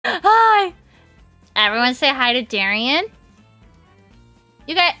Everyone say hi to Darian.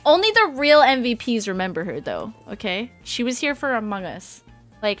 You guys, only the real MVPs remember her though, okay? She was here for Among Us.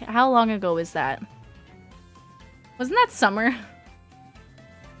 Like, how long ago was that? Wasn't that summer?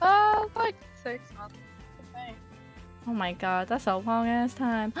 Like 6 months, I think. Oh my god, that's a long ass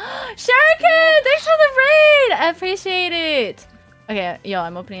time. Shuriken! Thanks for the raid! I appreciate it! Okay, yo,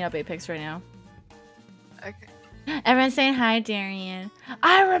 I'm opening up Apex right now. Okay. Everyone's saying hi, Darian.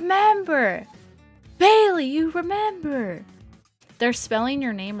 I remember! Bailey, you remember! They're spelling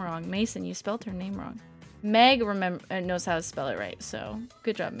your name wrong. Mason, you spelled her name wrong. Meg knows how to spell it right, so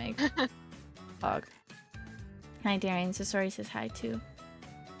good job, Meg. Hog. Hi, Darian. So sorry says hi too.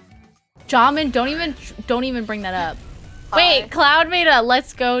 Jamin, don't even bring that up. Hi. Wait, Cloud made a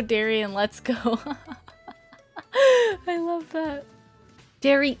let's go, Darian, let's go. I love that.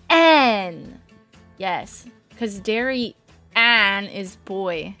 Darian. Yes, because Darian is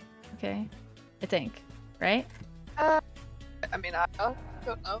boy. Okay, I think, right? I mean, I don't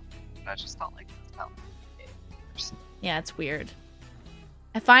know. I just don't like the spell. Yeah, it's weird.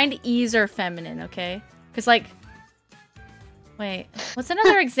 I find E's are feminine, okay? Because, like... Wait, what's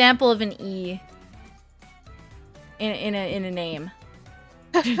another example of an E? In a name?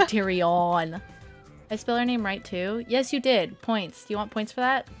 Darian. I spell her name right, too? Yes, you did. Points. Do you want points for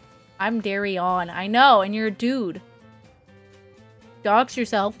that? I'm Darian. I know, and you're a dude. Dox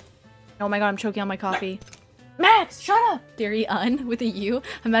yourself. Oh my god, I'm choking on my coffee. Max, shut up! Darian with a U.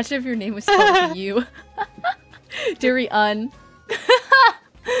 Imagine if your name was spelled with a U. Darian.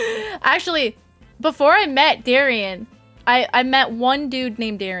 Actually, before I met Darian, I met one dude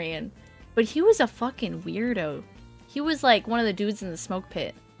named Darian, but he was a fucking weirdo. He was like one of the dudes in the smoke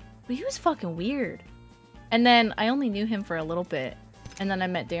pit, but he was fucking weird. And then I only knew him for a little bit, and then I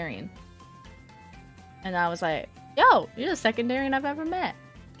met Darian. And I was like, yo, you're the second Darian I've ever met.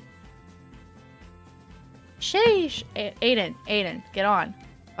 Sheesh. Aiden, get on,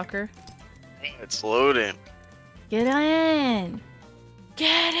 fucker. It's loading. Get in.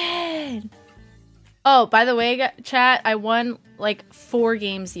 Get in. Oh, by the way, chat, I won like 4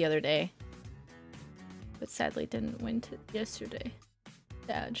 games the other day. But sadly didn't win yesterday.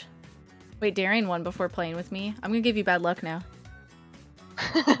 Dodge. Wait, Darian won before playing with me. I'm gonna give you bad luck now.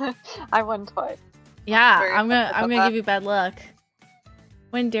 I won twice. Yeah, I'm gonna give you bad luck.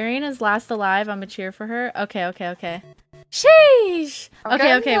 When Darian is last alive, I'm gonna cheer for her. Okay. Sheesh!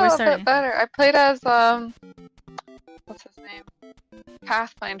 Okay, we're starting. Bit better. I played as, what's his name?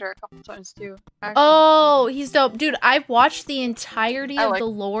 Pathfinder a couple times too. Actually. Oh, he's dope. Dude, I watched the entirety of the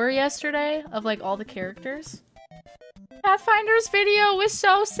lore yesterday of like all the characters. Pathfinder's video was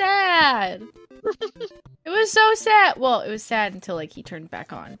so sad. It was so sad. Well, it was sad until like he turned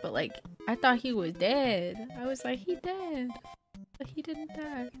back on, but like I thought he was dead. I was like, he dead. But he didn't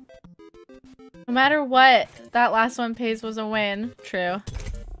die. No matter what, that last one pays was a win. True.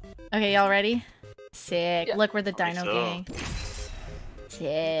 Okay, y'all ready? Sick. Yeah. Look, we're the Dino Gang.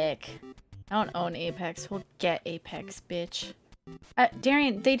 Sick. I don't own Apex. We'll get Apex, bitch.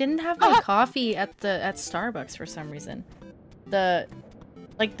 Darian, they didn't have my coffee at Starbucks for some reason. The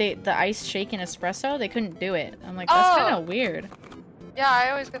ice shaken espresso, they couldn't do it. I'm like, that's kind of weird. Yeah, I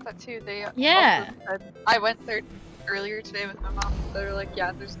always get that too. I went there earlier today with my mom. They're like,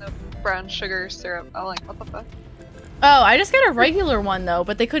 yeah, there's no brown sugar syrup. I'm like, what the fuck? Oh, I just got a regular one though,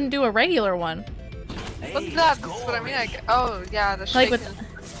 but they couldn't do a regular one. Hey, what's that? That's what I mean. Oh yeah, the shaken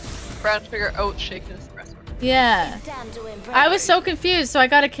brown sugar oat shaken espresso. Yeah. I was so confused, so I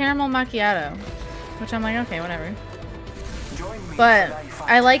got a caramel macchiato, which I'm like, okay, whatever. But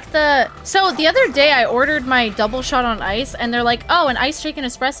I like so the other day I ordered my double shot on ice, and they're like, oh, an ice shaken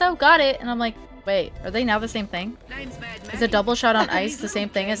espresso, got it, and I'm like, wait, are they now the same thing? Is a double shot on ice the same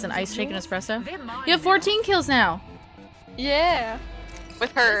thing as an ice shaken espresso? You have 14 kills now. Yeah.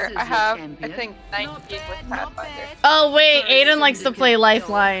 With her, I have, I think, 19 with Pathfinder. Oh wait, Aiden likes to play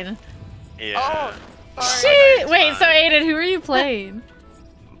Lifeline. Yeah. Oh, sorry. Wait, so Aiden, who are you playing?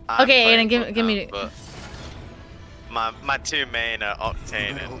 Okay, Aiden, give me... My two main are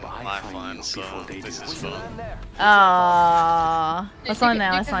Octane and Lifeline, so this is fun. Aww. Let's on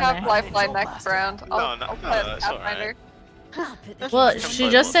there, let's on there. You can have Lifeline next round. I'll play Pathfinder. Well, she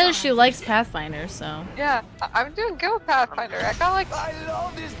just said she likes Pathfinder, so... Yeah, I'm doing good with Pathfinder. I got like...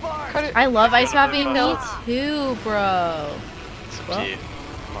 I love Ice Mapping, me too, bro. Well,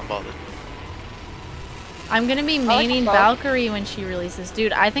 not bothered. I'm gonna be maining Valkyrie when she releases.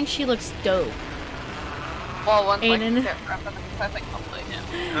 Dude, I think she looks dope. Well, once Aiden. I think I'll play him.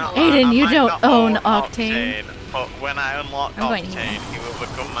 Aiden, you don't own Octane. But when I unlock Octane, he will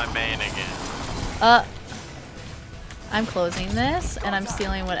become my main again. I'm closing this, and I'm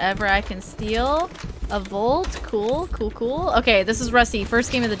stealing whatever I can steal. A Volt. Cool, cool, cool. Okay, this is Rusty.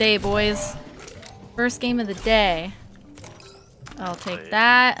 First game of the day, boys. First game of the day. I'll take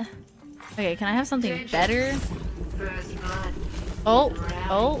that. Okay, can I have something better?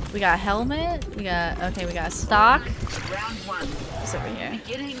 Oh, we got a helmet. We got a stock. What's over here?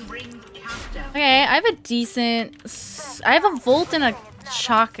 Okay, I have a decent... I have a Volt and a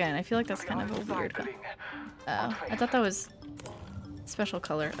shotgun. I feel like that's kind of a weird color. Oh, I thought that was special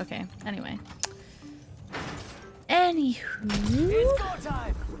color. Okay, anyway. Anywho...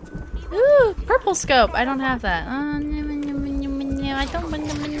 Ooh, purple scope. I don't have that. I don't...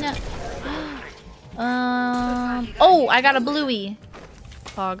 Oh, I got a bluey.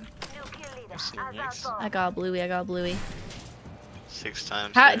 Pog. I got a bluey. 6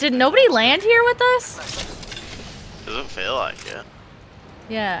 times. Did nobody land here with us? Doesn't feel like it.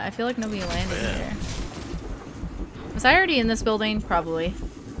 Yeah, I feel like nobody landed here. Was I already in this building? Probably. I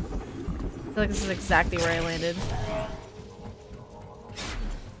feel like this is exactly where I landed.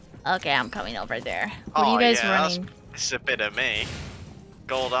 Okay, I'm coming over there. What are you guys running? It's a bit of me.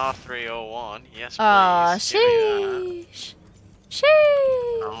 Gold R301. Yes, please. Aw, sheesh. Sheesh.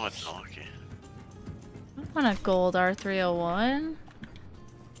 Oh, it's lucky. I want a gold R301.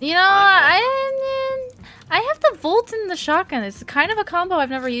 You know, I have the Volt and the shotgun. It's kind of a combo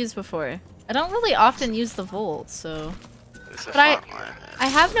I've never used before. I don't really often use the Volt, so... But I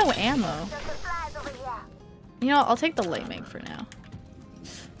have no ammo. You know, I'll take the light mag for now.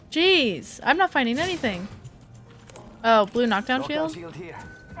 Jeez, I'm not finding anything. Oh, blue knockdown shield?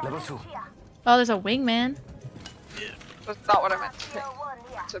 Oh, there's a wingman. Yeah. That's not what I meant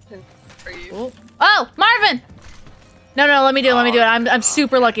to pin for you. Oh, Marvin! No, let me do it. I'm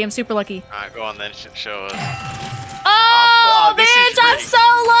super lucky. Alright, go on then, show us. Oh, bitch, I'm so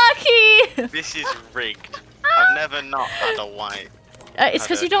lucky! This is rigged. I've never not had a white. It's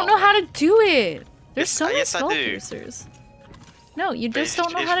because you don't know how to do it. There's so many yes, skull piercers. No, you just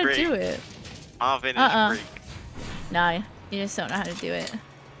don't know how to do it. Marvin is rigged. Nah, you just don't know how to do it.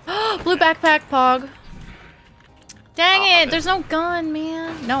 Blue backpack, Pog. Dang it, there's no gun,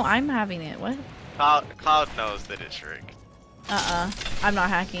 man. No, I'm having it. What? Cloud knows that it's rigged. I'm not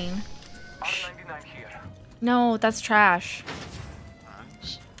hacking. No, that's trash.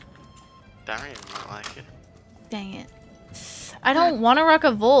 Darian might like it. Dang it. I don't want to rock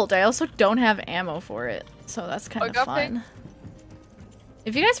a Volt. I also don't have ammo for it. So that's kind of fun.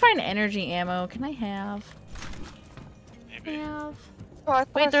 If you guys find energy ammo, can I have? Maybe.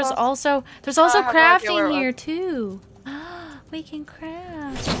 Wait, there's also crafting here too. We can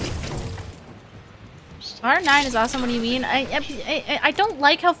craft. R9 is awesome. What do you mean? I don't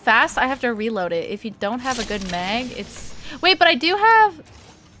like how fast I have to reload it. If you don't have a good mag, it's... Wait, but I do have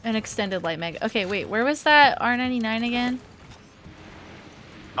an extended light mag. Okay, wait, where was that R99 again?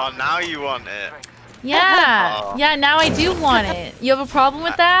 Oh, now you want it. Yeah, yeah, now I do want it. You have a problem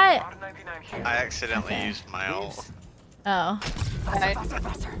with that? I accidentally used my ult. Oh.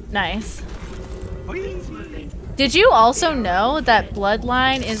 Nice. Did you also know that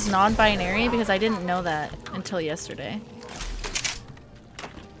Bloodline is non-binary? Because I didn't know that until yesterday.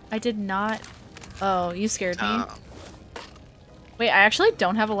 I did not... Oh, you scared me. Wait, I actually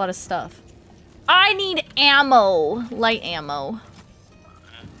don't have a lot of stuff. I need ammo! Light ammo.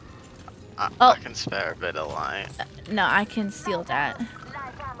 I can spare a bit of light. No, I can steal that.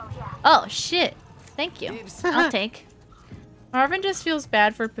 Oh, shit. Thank you. I'll take. Marvin just feels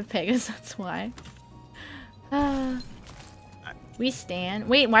bad for Pepegas, that's why. We stand.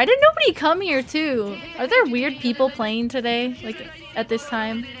 Wait, why did nobody come here too? Are there weird people playing today? Like, at this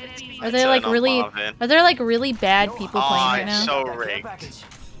time? Are they like really... Are there like really bad people playing right now? Oh, so rigged.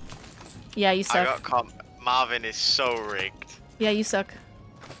 Yeah, you suck. Marvin is so rigged. Yeah, you suck.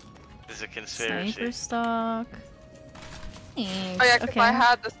 There's a conspiracy. Sniper stock. Thanks. Oh yeah, because I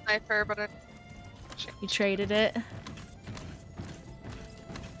had the sniper, but you traded it.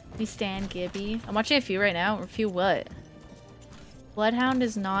 We stand Gibby. I'm watching a few right now. A few what? Bloodhound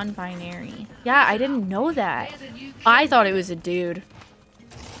is non-binary. Yeah, I didn't know that. I thought it was a dude.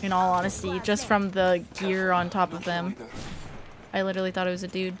 In all honesty, just from the gear on top of them. I literally thought it was a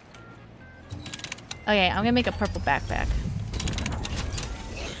dude. Okay, I'm gonna make a purple backpack.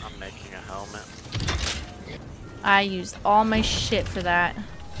 I'm making a helmet. I used all my shit for that.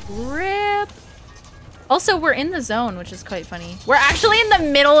 RIP! Also, we're in the zone, which is quite funny. We're actually in the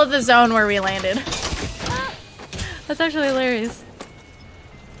middle of the zone where we landed. That's actually hilarious.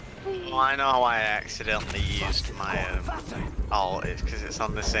 Well, I know why I accidentally used my ult. It's because it's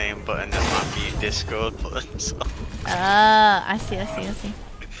on the same button as my mute Discord button. So. I see.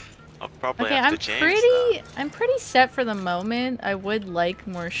 I'll Probably okay, have to change that. I'm pretty set for the moment. I would like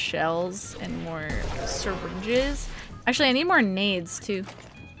more shells and more syringes. Actually, I need more nades too.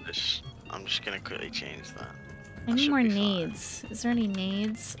 I'm just gonna quickly change that. I need more nades. Is there any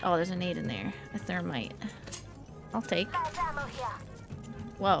nades? Oh, there's a nade in there. A thermite. I'll take.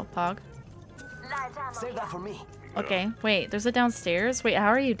 Whoa, Pog. Save that for me. Okay, wait, there's a downstairs? Wait, how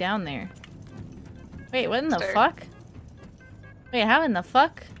are you down there? Wait, what in the fuck? Wait, how in the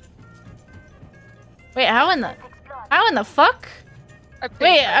fuck? Wait, how in the fuck?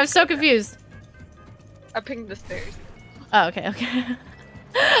 Wait, I'm so confused. I pinged the stairs. Oh, okay, okay.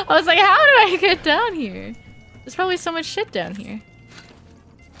 I was like, how do I get down here? There's probably so much shit down here.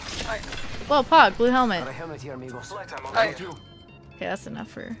 Whoa, Pog, blue helmet. Okay, that's enough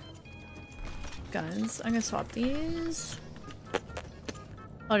for guns. I'm gonna swap these.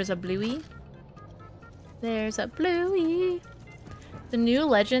 Oh, there's a bluey. There's a bluey. The new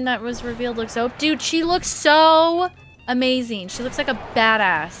legend that was revealed looks so... Dude, she looks so amazing. She looks like a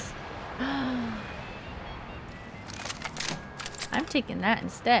badass. I'm taking that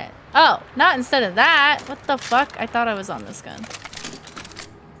instead. Oh, not instead of that. What the fuck? I thought I was on this gun.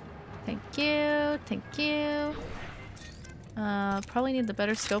 Thank you. Thank you. Probably need the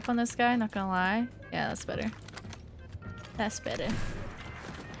better scope on this guy, not gonna lie. Yeah, that's better. That's better.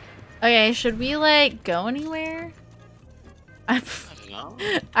 Okay, should we, like, go anywhere?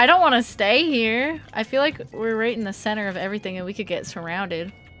 I don't want to stay here. I feel like we're right in the center of everything and we could get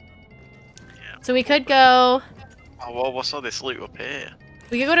surrounded. Yeah. So we could go... Oh, well, what's all this loot up here?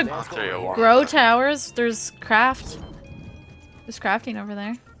 We could go to Grow Towers. There's craft. There's crafting over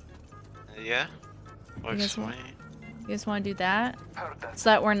there. Yeah. Works for me. You guys want to do that?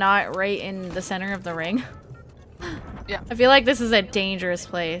 So that we're not right in the center of the ring? Yeah. I feel like this is a dangerous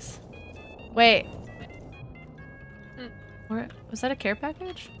place. Wait. Where, was that a care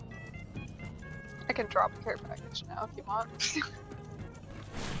package? I can drop a care package now if you want.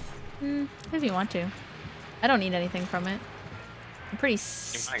 If you want to. I don't need anything from it. I'm pretty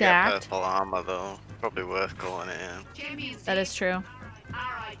stacked. You might get purple armor though. Probably worth calling it in. That is true.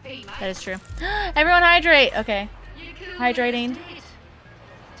 That is true. Everyone hydrate! Okay. Hydrating.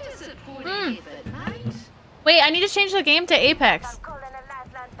 Wait, I need to change the game to Apex.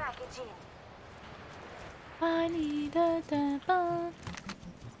 I need a devil.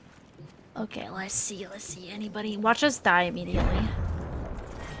 Okay, let's see. Anybody? Watch us die immediately.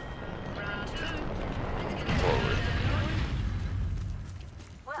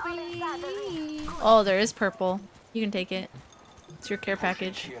 Oh, there is purple. You can take it. It's your care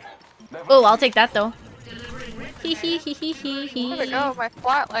package. Oh, I'll take that though. Hee hee hee hee hee hee. Where'd it go? My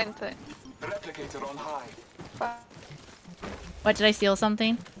flatline thing. What, did I steal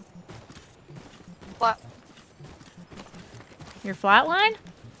something? Flat. Your flatline?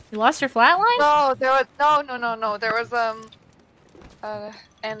 You lost your flatline? No, there was no. There was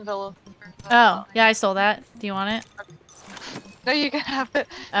anvil. Oh, yeah, I stole that. Do you want it? No, you can have it.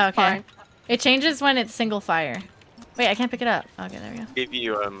 Oh, okay. Fine. It changes when it's single fire. Wait, I can't pick it up. Okay, there we go. Give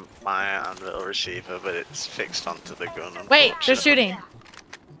you my anvil receiver, but it's fixed onto the gun. Wait, they're shooting.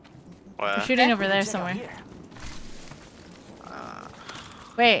 Where? They're shooting over there somewhere.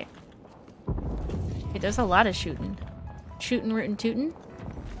 Wait. Hey, there's a lot of shooting. Shooting, rootin', tootin'.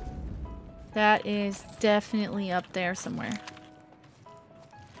 That is definitely up there somewhere.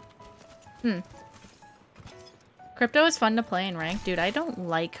 Crypto is fun to play in ranked. Dude, I don't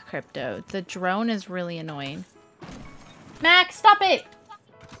like crypto. The drone is really annoying. Max, stop it!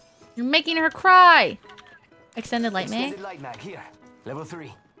 You're making her cry! Extended light mag? Extended light mag here. Level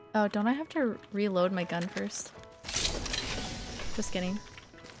 3. Oh, don't I have to reload my gun first? Just kidding.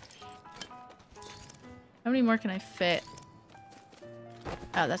 How many more can I fit?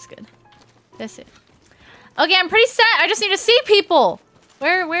 Oh, that's good. That's it. Okay, I'm pretty set. I just need to see people.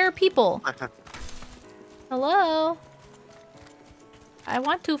 Where are people? Hello? I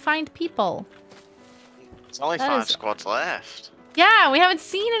want to find people. There's only 5 squads left. Yeah, we haven't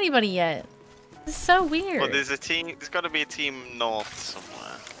seen anybody yet. This is so weird. Well, there's a team. There's got to be a team north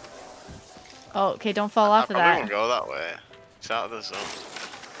somewhere. Oh, okay, don't fall off of that. I won't go that way. It's out of the zone.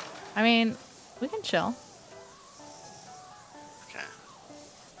 I mean, we can chill. Okay.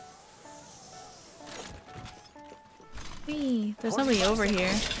 Wee, there's nobody over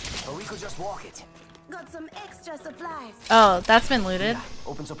here. Or we could just walk it. Got some extra supplies. Oh, that's been looted.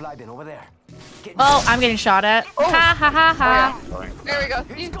 Open supply bin over there. Oh, I'm getting shot at. Oh. Ha ha ha ha. There we go.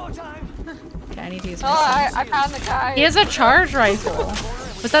 It's go time. Okay, I need to use my I found the guy. He has a charge rifle.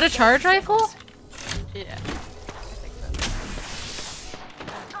 Was that a charge rifle? Yeah.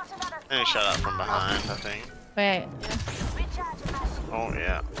 He shot out from behind, I think. Wait. Oh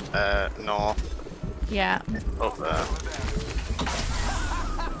yeah. North. Yeah. Up there.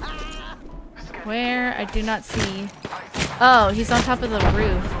 Where? I do not see. Oh, he's on top of the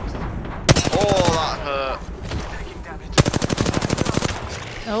roof. Oh, that hurt.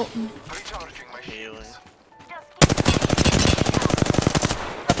 Oh. Healing.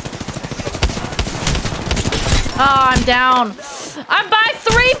 Oh, I'm down. I'm by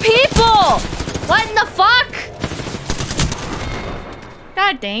 3 people! What in the fuck?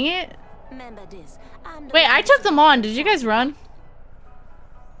 God dang it. Wait, I took them on. Did you guys run?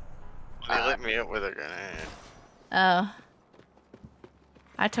 They lit me up with a grenade. Oh.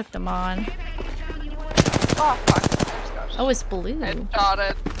 I took them on. Oh fuck. Oh, it's blue.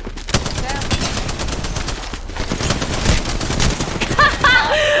 Headshotted.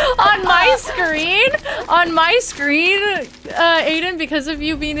 On my screen, Aiden, because of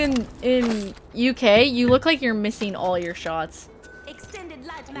you being in UK, you look like you're missing all your shots.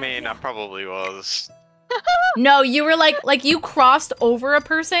 I mean, I probably was. No, you were like you crossed over a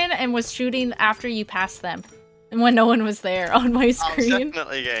person and was shooting after you passed them, and when no one was there on my screen. I'm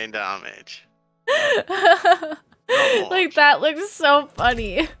definitely getting damage. Like that looks so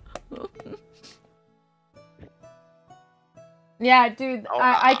funny. Yeah, dude, Oh,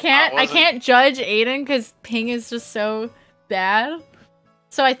 I can't judge Aiden because ping is just so bad.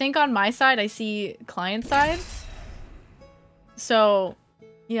 So I think on my side I see client side. So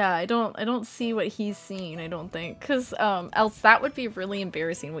yeah, I don't see what he's seeing, I don't think, because else that would be really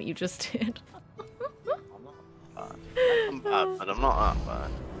embarrassing what you just did. I'm bad, but I'm not that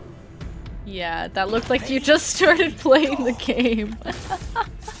bad. Yeah, that looked like you just started playing the game.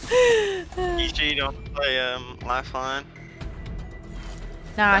 EG don't play Lifeline.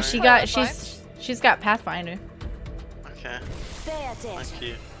 Nah, she's got Pathfinder. Okay. Pay attention. Thank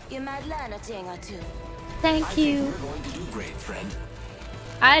you. You might learn a thing or two. Thank you. You're going to do great, friend.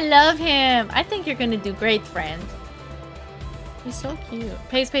 I love him. I think you're gonna do great, friend. He's so cute.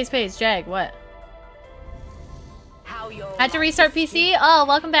 Pace, Jag, what? Had to restart PC? Oh,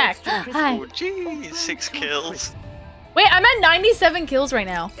 welcome back. Hi. Oh jeez, 6 kills. Wait, I'm at 97 kills right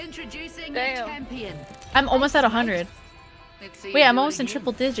now. Introducing Damn. a champion. I'm almost at 100. Wait, I'm almost in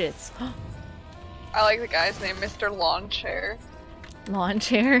triple digits. I like the guy's name, Mr. Lawn Chair. Lawn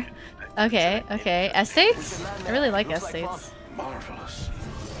chair. Okay. Estates? I really like estates. Marvelous.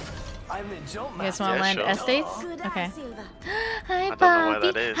 I'm the jump You guys want to land sure. estates? Good Okay. eye, Silva. Hi, don't know where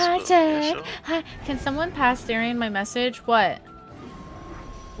Bobby. that is, Hi, but Ted. yeah, sure. Hi. Can someone pass Darian my message? What?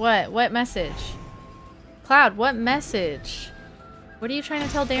 What message? Cloud, what message? What are you trying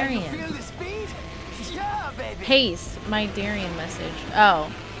to tell Darian? Feel the speed? Yeah, baby. Paste my Darian message.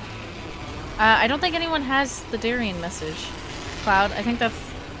 Oh. I don't think anyone has the Darian message. Cloud, I think that's...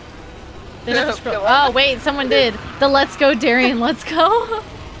 They have to scroll. Oh, wait, someone did. The let's go, Darian, let's go.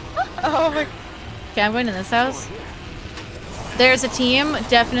 Oh my. Okay, I'm going to this house. There's a team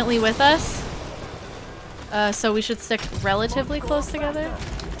definitely with us. So we should stick relatively close together.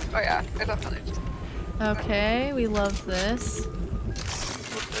 Oh yeah, I definitely just. Okay, we love this.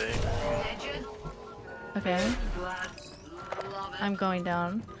 Okay. I'm going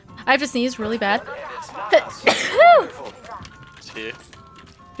down. I have to sneeze really bad. It's here.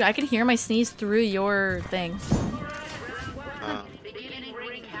 Dude, I can hear my sneeze through your thing.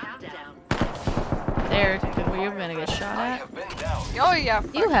 There, where you're gonna get shot at. Oh yeah.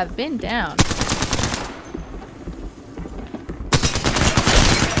 You have been down.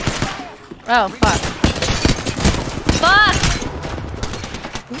 Oh, fuck. Fuck!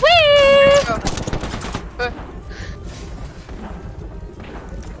 Whee!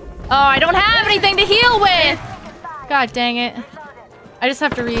 Oh, I don't have anything to heal with! God dang it. I just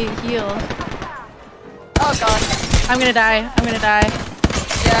have to re-heal. Oh god. I'm gonna die.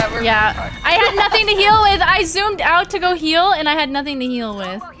 Yeah, we're Yeah. I had nothing to heal with. I zoomed out to go heal, and I had nothing to heal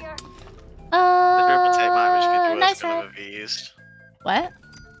with. The triple take might just be the worst nice gun try. I've ever used. What?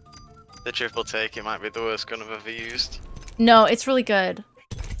 The triple take, it might be the worst gun I've ever used. No, it's really good.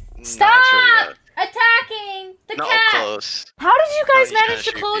 No, Stop it's really bad. attacking the Not cat! up close. How did you guys No, you manage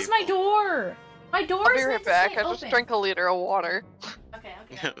to can't shoot close my people. door? My door I'll is be right meant to back. stay I just open. drank a liter of water. Okay.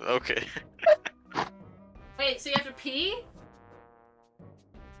 Okay. Wait, so you have to pee?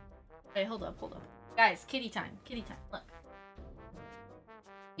 Wait, hold up. Guys, kitty time. Look.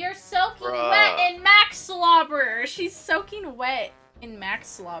 You're soaking Bruh. wet in Max slobber. She's soaking wet in Max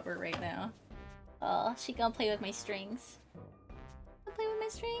slobber right now. Oh, she gonna play with my strings. Play with my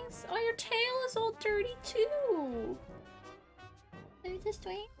strings? Oh, your tail is all dirty too. Play with the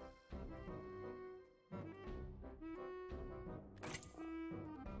string.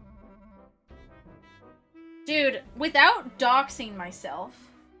 Dude, without doxing myself...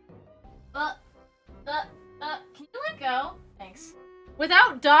 can you let go? Thanks.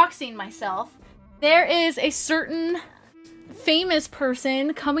 Without doxing myself, there is a certain famous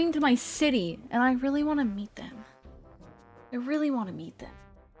person coming to my city, and I really want to meet them. I really want to meet them.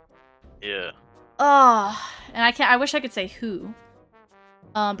 Yeah. And I wish I could say who.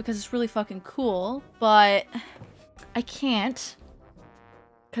 Because it's really fucking cool, but I can't.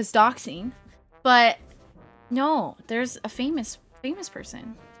 Because doxing. But no, there's a famous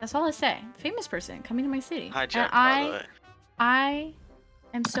person. That's all I say. Famous person coming to my city. Hi, Jack, by the way. I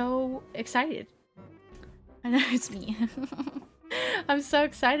am so excited. I know it's me. I'm so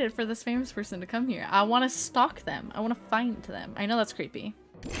excited for this famous person to come here. I want to stalk them. I want to find them. I know that's creepy,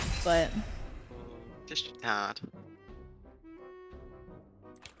 but just hard.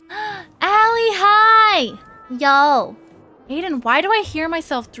 Allie, hi! Yo! Aiden, why do I hear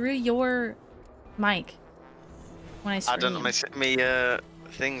myself through your mic when I scream? I don't know, my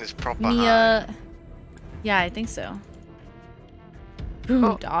thing is proper high. Yeah, I think so.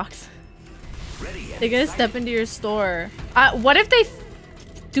 Boom, docs. They're gonna step into your store. What if they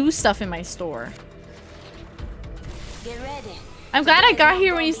do stuff in my store? Get ready. I'm glad I got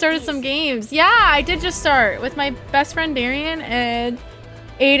here when you started some games. Yeah, I did just start with my best friend Darian and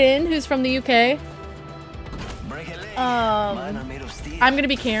Aiden, who's from the UK. I'm gonna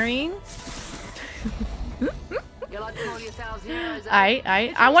be carrying.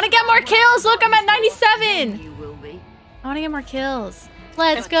 I want to get more kills. Look, I'm at 97. I want to get more kills.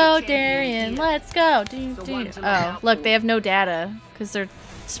 Let's go, Darian. Let's go. Oh, look, they have no data because they're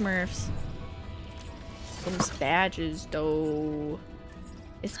Smurfs. Those badges, though.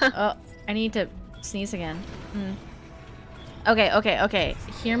 Oh, I need to sneeze again. Okay.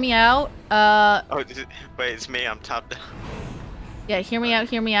 Hear me out. Oh, wait, it's me. I'm tapped. Yeah, hear me out.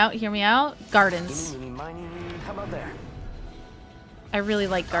 Gardens. I really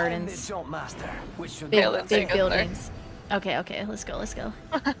like gardens. Big buildings. Okay, let's go.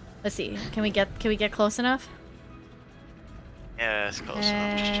 Let's see. Can we get close enough? Yeah, it's close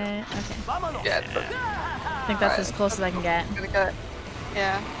enough. Okay. Yeah, I think that's as close as I can get.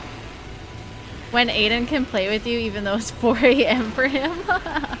 Yeah. When Aiden can play with you, even though it's 4 a.m. for him.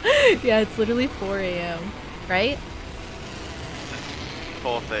 Yeah, it's literally 4 a.m. Right?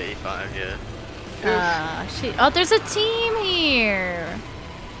 4:35, yeah. Shit. Oh, there's a team here.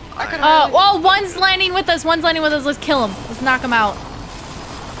 Oh, one's landing with us. Let's kill him. Let's knock him out.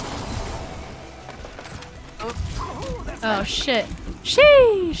 Oh, shit.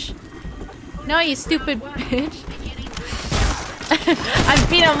 Sheesh. No, you stupid bitch. I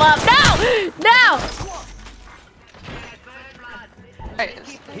beat him up. No!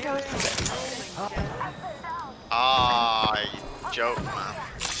 You joke, man.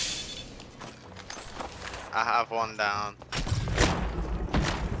 I have one down.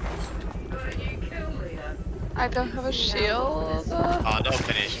 I don't have a shield. Oh, don't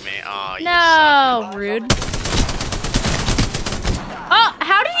finish me. Oh, you no, suck. Rude. Oh,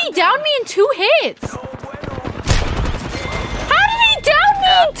 how did he down me in 2 hits? How did he down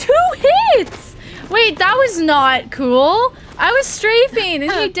me in 2 hits? Wait, that was not cool. I was strafing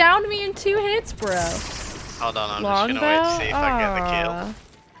and he downed me in 2 hits, bro. Hold on, I'm just gonna wait to see if I get the kill.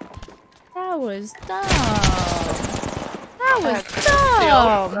 That was dumb. That was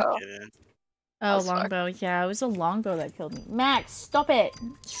dumb. Oh, longbow. Yeah, it was a longbow that killed me. Max, stop it.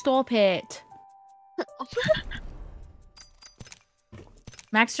 Stop it.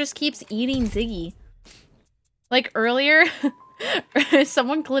 Max just keeps eating Ziggy. Like earlier,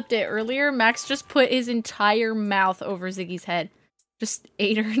 someone clipped it earlier. Max just put his entire mouth over Ziggy's head. Just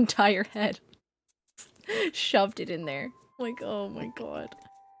ate her entire head. Shoved it in there. Like, oh my god.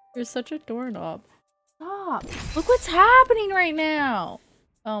 You're such a doorknob. Stop. Look what's happening right now.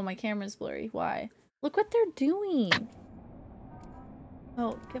 Oh, my camera's blurry. Why? Look what they're doing.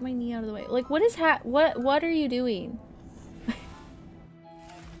 Oh, get my knee out of the way. Like, what is what are you doing?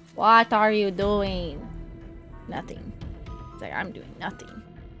 What are you doing? Nothing. It's like, I'm doing nothing.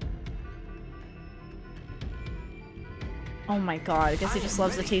 Oh my god, I guess he just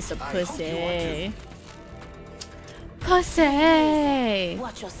loves the taste of pussy. Pussy!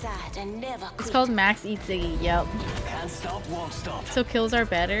 Watch your side and never quit. It's called Max Eats Ziggy, yep. Can't stop, won't stop. So kills are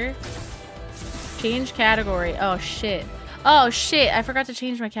better? Change category. Oh shit. Oh shit, I forgot to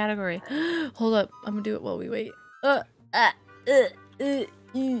change my category. Hold up, I'm gonna do it while we wait.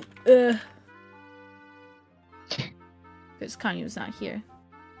 Because Kanye's not here.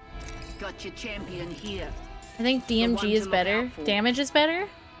 Got your champion here. I think DMG is better. Damage is better?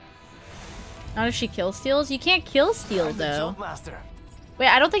 Not if she kill steals? You can't kill steal though. Wait,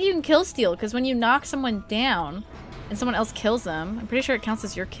 I don't think you can kill steal, because when you knock someone down and someone else kills them, I'm pretty sure it counts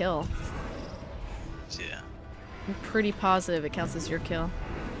as your kill. Yeah. I'm pretty positive it counts as your kill.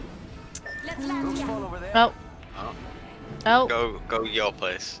 Oh. Oh. Go your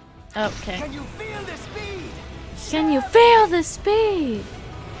place. Okay. Can you feel the speed? Can you feel the speed?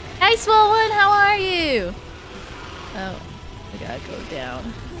 Hey, Swollen, how are you? Oh, I gotta go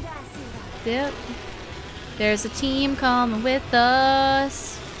down. Yep. There's a team coming with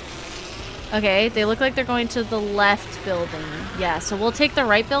us. Okay, they look like they're going to the left building. Yeah, so we'll take the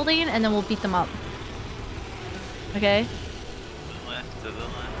right building and then we'll beat them up. Okay? The left to the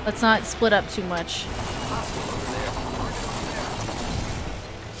left. Let's not split up too much.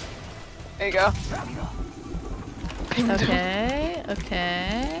 There you go. Okay,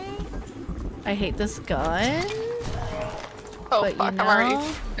 okay. I hate this gun. Oh but fuck, you know... I'm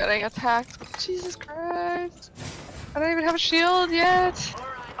already getting attacked. Jesus Christ. I don't even have a shield yet.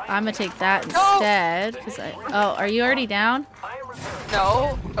 I'm gonna take that instead, because Oh, are you already down?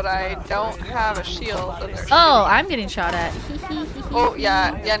 No, but I don't have a shield. Oh, I'm getting shot at. Oh,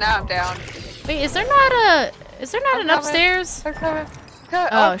 yeah, now I'm down. Wait, is there not an upstairs? I'm coming.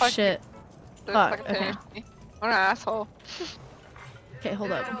 Oh, fuck. shit. There's Fuck, fucking okay. me. What an asshole. Okay,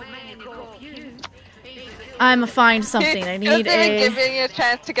 hold up. I'ma find something. I need a... Give me a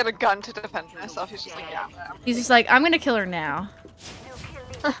chance to get a gun to defend myself. He's just like, yeah. He's just like, I'm gonna kill her now.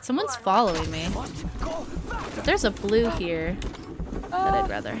 Someone's following me. But there's a blue here that I'd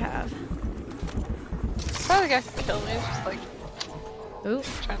rather have. Probably the guy who killed me is just like... Ooh.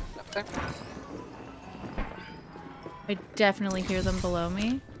 Trying to up there. I definitely hear them below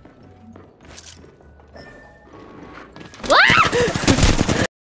me.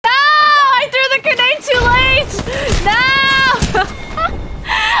 No! I threw the grenade too late! No!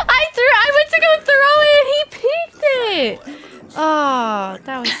 I went to go throw it and he peeked it! Oh,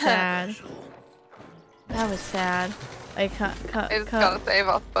 that was sad. That was sad. I cut. I just gotta save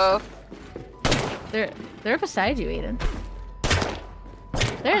us both. They're beside you, Aiden.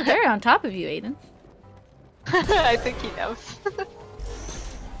 They're on top of you, Aiden. I think he knows.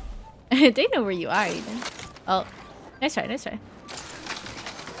 They know where you are, Aiden. Oh, nice try, nice try.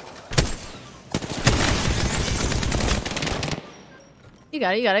 You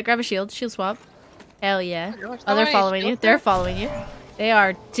got it, Grab a shield. Shield swap. Hell yeah. Oh, they're following you. They're following you. They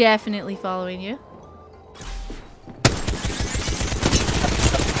are definitely following you.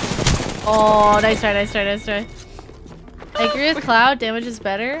 Oh, nice try, nice try, nice try. I agree with Cloud. Damage is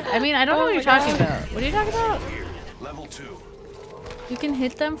better. I mean, I don't know what you're talking about. What are you talking about? Level 2. You can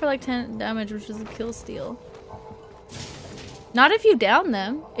hit them for like 10 damage, which is a kill steal. Not if you down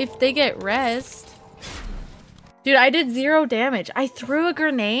them. If they get rezzed. Dude, I did 0 damage. I threw a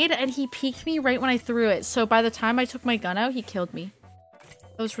grenade and he peeked me right when I threw it. So by the time I took my gun out, he killed me.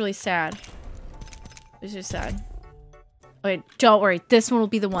 That was really sad. It was just sad. Okay, don't worry. This one will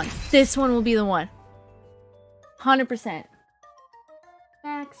be the one. This one will be the one. 100%.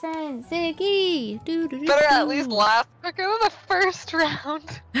 Max and Ziggy. Better at least last quicker than the first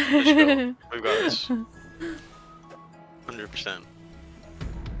round. Let's go. We've got this. 100%.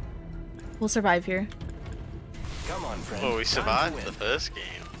 We'll survive here. Come on, friend. Well, we survived the first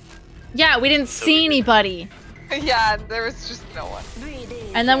game. Yeah, we didn't see anybody. Yeah, there was just no one.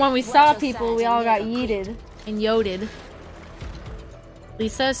 And then when we saw people, we all got yeeted and yoded.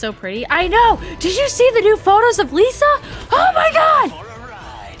 Lisa is so pretty. I know! Did you see the new photos of Lisa? Oh my god!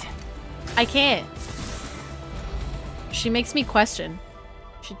 I can't. She makes me question.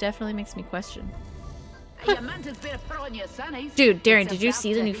 She definitely makes me question. Dude, Darren, did you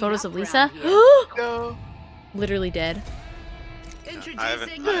see the new photos of Lisa? No. Literally dead. I haven't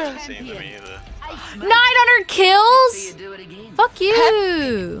seen them either. 900 kills? Fuck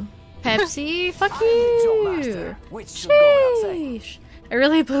you! Pepsi, fuck you! Sheesh. I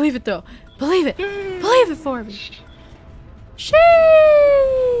really believe it though. Believe it. Believe it for me.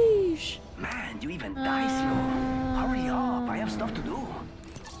 Sheesh. Man, you even die slow. Hurry up, I have stuff to do.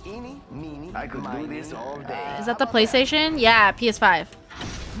 Eeny, meeny, I could do this all day. Is that the PlayStation? Yeah, PS5.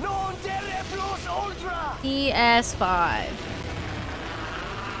 PS5.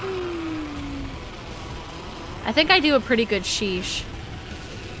 I think I do a pretty good sheesh.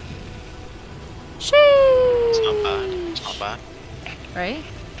 Sheesh. It's not bad. It's not bad. Right?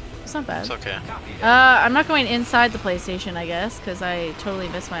 It's not bad. It's okay. I'm not going inside the PlayStation, I guess, because I totally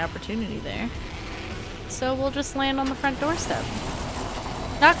missed my opportunity there. So we'll just land on the front doorstep.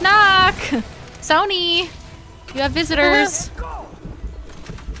 Knock knock! Sony! You have visitors!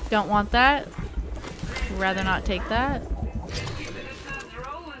 Don't want that. Rather not take that.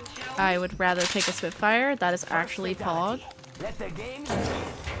 I would rather take a Spitfire. That is actually Pog. Let the game.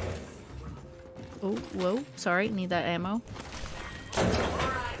 Oh, whoa. Sorry, need that ammo.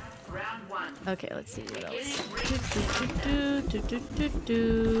 Okay, let's see what else.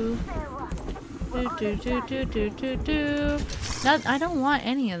 No, I don't want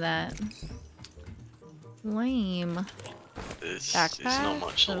any of that. Lame. There's not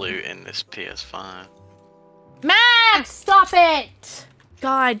much loot in this PS5. Max, stop it!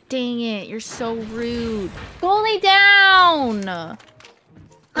 God dang it, you're so rude. Go lay down!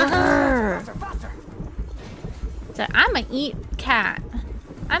 So I'ma eat cat.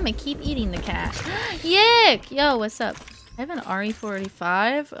 I'ma keep eating the cat. Yick! Yo, what's up? I have an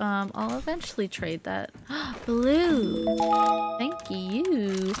RE485. I'll eventually trade that. Blue. Thank you.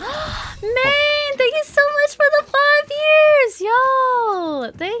 Man, thank you so much for the 5 years!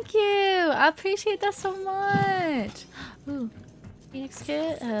 Yo! Thank you! I appreciate that so much. Ooh. Phoenix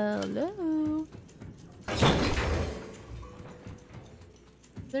Kit, hello. Are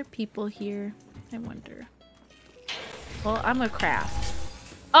there people here? I wonder. Well, I'm gonna craft.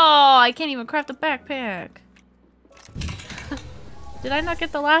 Oh, I can't even craft a backpack. Did I not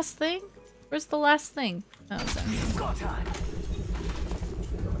get the last thing? Where's the last thing? Oh, it's down here.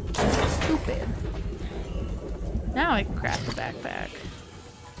 Stupid. Now I can craft a backpack.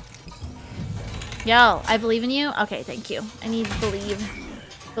 Yo, I believe in you? Okay, thank you. I need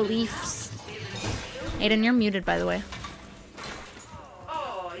beliefs. Aiden, you're muted, by the way.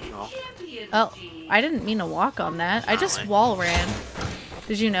 Oh, I didn't mean to walk on that. I just wall ran.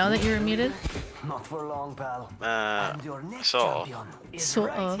 Did you know that you were muted? Not for long, pal.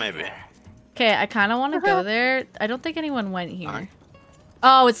 Sort of. Maybe. Okay, I kind of want to go there. I don't think anyone went here.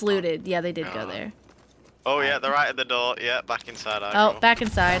 Oh, it's looted. Yeah, they did go there. Oh yeah, they're right at the door. Yeah, back inside. Oh, back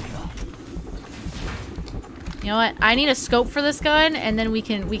inside. You know what? I need a scope for this gun, and then we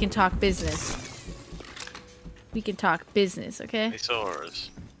can talk business. We can talk business, okay? They saw us.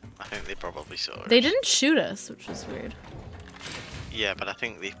 I think they probably saw us. They didn't shoot us, which was weird. Yeah, but I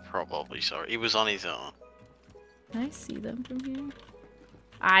think they probably saw it. He was on his own. Can I see them from here?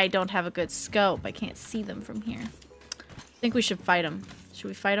 I don't have a good scope. I can't see them from here. I think we should fight them. Should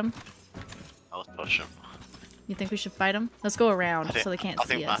we fight them? I'll push them. You think we should fight them? Let's go around so they can't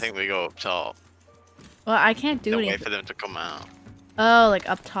see us. I think we go up top. Well, I can't do anything. Wait for them to come out. Oh, like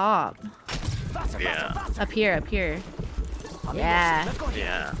up top. Yeah. Up here, up here. Yeah.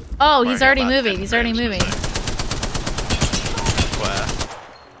 Yeah. Oh, he's already moving. He's already moving. Where?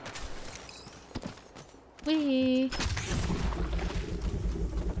 Wee.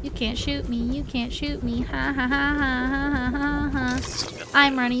 You can't shoot me. You can't shoot me. Ha ha ha ha ha ha ha.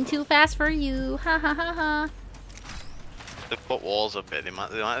 I'm running too fast for you. Ha ha ha ha. They put walls up here. They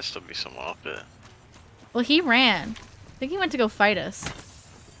might still be someone up here. Well, he ran. I think he went to go fight us.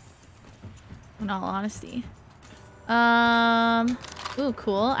 In all honesty. Ooh,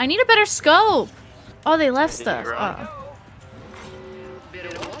 cool. I need a better scope. Oh, they left stuff. Oh.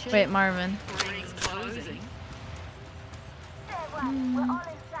 Wait, Marvin.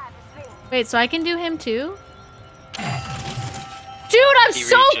 Wait, so I can do him too? Dude, I'm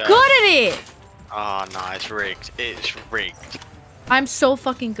so good at it! Oh, no, it's rigged. It's rigged. I'm so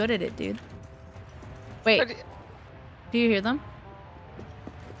fucking good at it, dude. Wait. Do you hear them?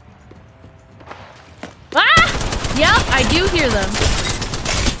 Ah! Yep, I do hear them.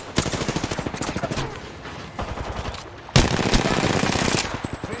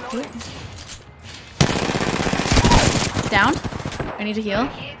 Down. I need to heal.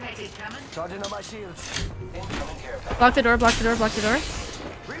 Block the door, block the door, block the door.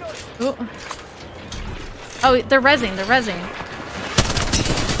 Ooh. Oh, they're rezzing, they're rezzing.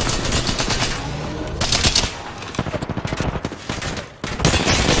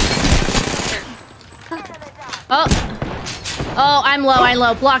 Oh. Oh, I'm low, I'm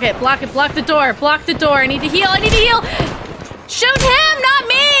low. Block it, block it, block the door, block the door. I need to heal, I need to heal. Shoot him, not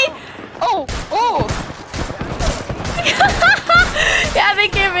me! Oh, oh. Yeah, they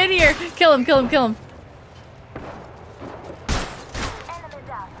came in here. Kill him, kill him, kill him.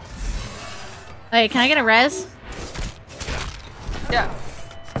 Hey, can I get a res? Yeah.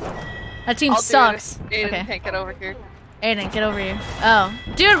 That team sucks. Aiden okay. can't get over here. Aiden, get over here. Oh.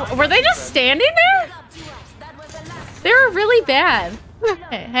 Dude, were they just standing there? They were really bad.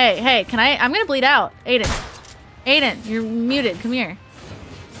 Hey, can I'm gonna bleed out. Aiden. Aiden, you're muted. Come here.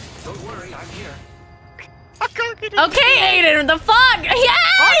 Don't worry, I'm here. Okay, Aiden, the fuck?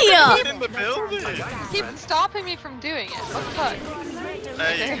 Yeah! In the building. Keep stopping me from doing it. What the fuck?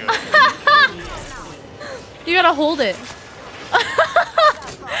 There you go. You gotta hold it.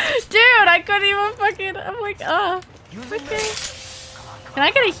 Dude, I couldn't even fucking. I'm like, okay. Can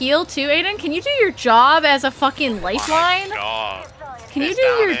I get a heal too, Aiden? Can you do your job as a fucking lifeline? Can you do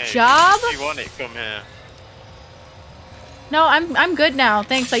your job? If you want it, come here. No, I'm good now.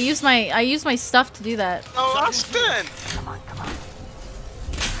 Thanks. I use my stuff to do that. Oh, Austin! Come on.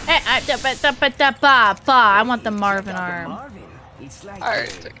 I want the Marvin arm. It's like Alright,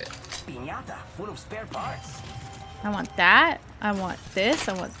 took it. piñata full of spare parts. I want that. I want this.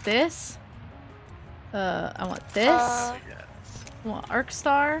 I want this. I want this. I want Arc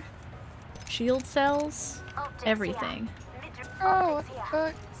Star. Shield cells. Everything. Oh, what the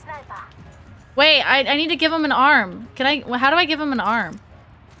fuck? Wait, I need to give him an arm. Can I? How do I give him an arm?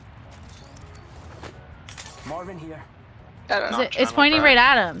 Marvin here. I don't know. It's pointing right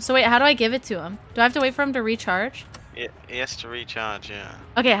at him. So wait, how do I give it to him? Do I have to wait for him to recharge? He has to recharge, yeah.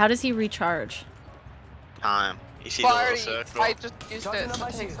 Okay, how does he recharge? Time. You see the little circle? I just used it. It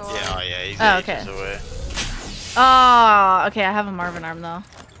takes a while. Yeah, oh yeah, he's okay. ages away. Oh, okay, I have a Marvin arm though.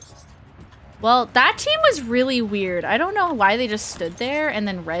 Well, that team was really weird. I don't know why they just stood there and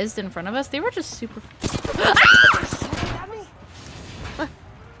then rezzed in front of us. They were just super... Ah!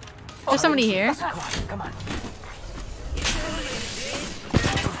 There's somebody here. Come on.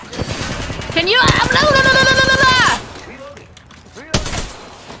 Can you...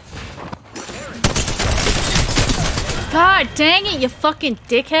 God dang it, you fucking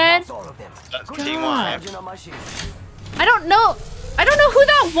dickhead. Team-wide. I don't know who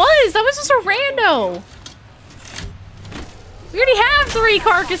that was. That was just a rando. We already have 3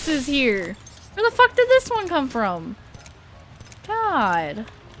 carcasses here. Where the fuck did this one come from? God.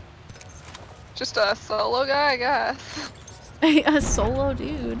 Just a solo guy, I guess. A solo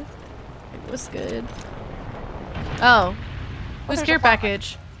dude. It was good. Oh. Whose care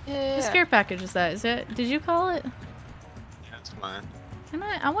package? Yeah. Whose care package is that? Is it? Did you call it? Yeah, it's mine. Can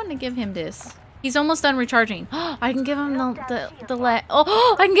I want to give him this. He's almost done recharging. I can give him the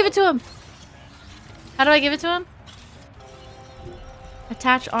oh, I can give it to him. How do I give it to him?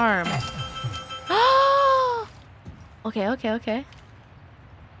 Attach arm. Okay.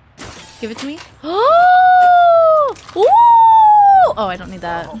 Give it to me. Oh! Ooh! Oh, I don't need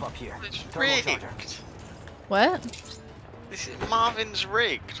that. It's rigged. What? This is Marvin's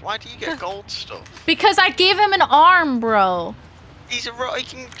rigged. Why do you get gold stuff? Because I gave him an arm, bro. He's a he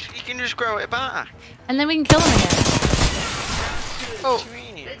can just grow it back. And then we can kill him again. Oh, what do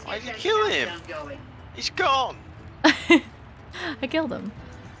you mean? Why did you kill him? He's gone. I killed him.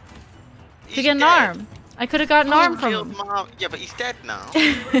 He's To get an dead. arm. I could have got an arm from him. Yeah, but he's dead now.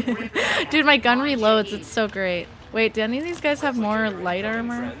 Dude, my gun reloads. It's so great. Wait, do any of these guys have more light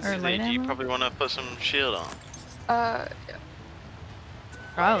armor? Or light Do you ammo? probably want to put some shield on? Yeah.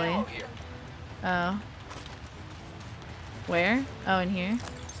 Probably. Oh. Where? Oh, in here?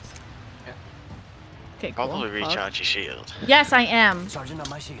 Okay, cool. Probably recharge your shield. Yes, I am. Sergeant on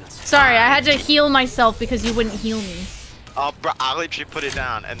my shields. Sorry, I had to heal myself because you wouldn't heal me. Oh, bro, I literally put it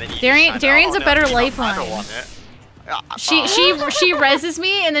down and then you Darian's a better lifeline. I don't want it. She reses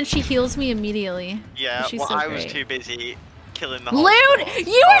me and then she heals me immediately. Yeah, She's well, so I was great. too busy killing the whole Loot! squad.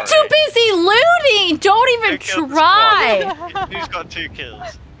 You were too busy looting! Don't even Who killed the try! squad? Who's got 2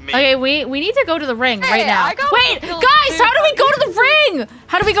 kills? Me. Okay, we need to go to the ring right now. I got Wait, killed guys, too. how do we go to the ring?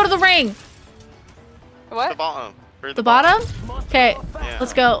 How do we go to the ring? The What? bottom. We're at The bottom? Okay, Yeah.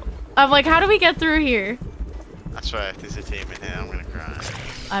 let's go. I'm like, how do we get through here? I swear, if there's a team in here, I'm gonna cry.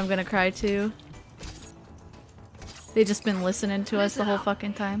 I'm gonna cry too. They just been listening to us the whole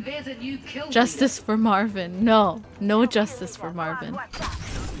fucking time. Justice for Marvin. No. No justice for Marvin.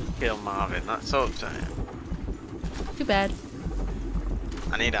 Kill Marvin, that's so upsetting. Too bad.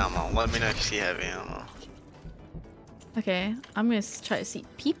 I need ammo. Let me know if you see heavy ammo. Okay, I'm gonna try to see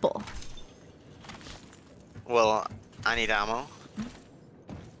people. Well, I need ammo.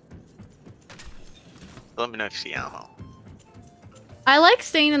 Let me know if you see ammo. I like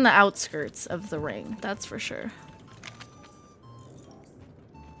staying in the outskirts of the ring, that's for sure.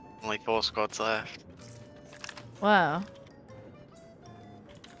 Only 4 squads left. Wow.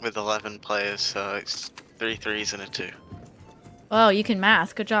 With 11 players, so it's 3 3s and a 2. Oh, you can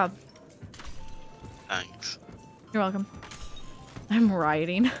math. Good job. Thanks. You're welcome. I'm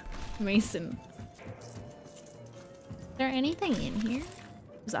riding. Mason. Is there anything in here?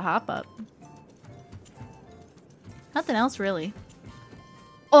 There's a hop up. Nothing else really.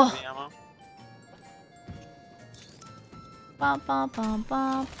 Oh! Any ammo? Bum, bum, bum,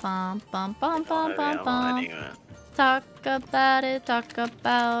 bum, bum, bum, bum, bum, Heavy bum, ammo bum. anywhere. Talk about it, talk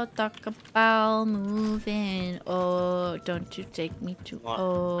about moving. Oh, don't you take me to What?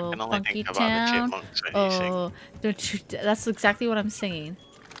 oh I can only funky think about the town. chipmunks when you sing. Oh, don't you? That's exactly what I'm singing.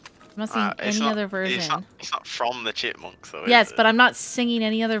 I'm I'm not singing any other version. It's not from the Chipmunks, though. Yes, but I'm not singing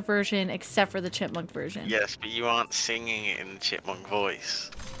any other version except for the Chipmunk version. Yes, but you aren't singing it in the Chipmunk voice.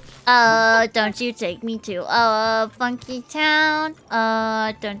 Don't you take me to funky town.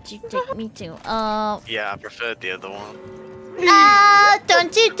 Don't you take me to Yeah, I preferred the other one.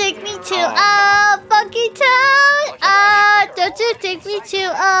 Don't you take me to funky town. Don't you take me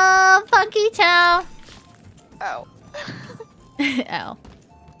to funky town. Ow. Ow.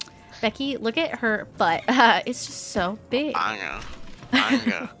 Becky, look at her butt. It's just so big. Banga.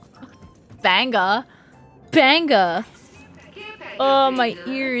 Banga. Banga. Banga. Oh, my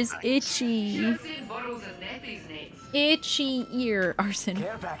ear is itchy. Itchy ear, Arson.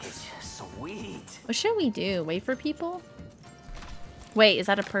 Care package. Sweet. What should we do? Wait for people? Wait, is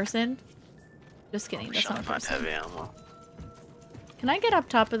that a person? Just kidding, that's not a person. Heavy ammo. Can I get up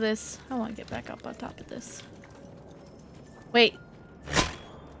top of this? I want to get back up on top of this. Wait.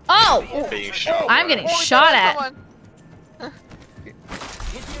 Oh! I'm getting shot at.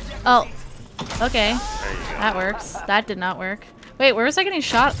 Oh. Okay. That works. That did not work. Wait, where was I getting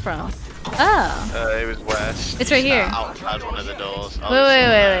shot from? Oh. It was west. It's right here. Outside one of the doors.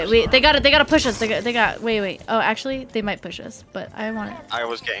 Wait. They gotta push us. Wait. Oh, actually, they might push us, but I want it. I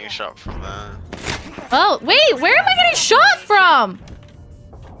was getting shot from there. Oh, wait, where am I getting shot from?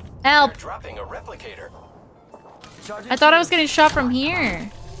 Help. Dropping a replicator. I thought I was getting shot from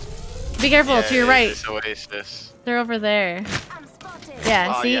here. Be careful, to your right. This oasis. They're over there.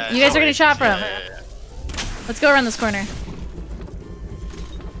 Yeah, Oh, see? yeah, You guys are getting shot from. Yeah. Let's go around this corner.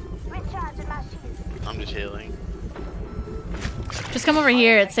 I'm just healing. Just come over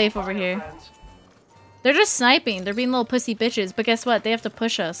here. It's safe over here. They're just sniping. They're being little pussy bitches. But guess what? They have to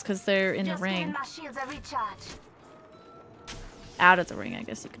push us because they're in the ring. Out of the ring, I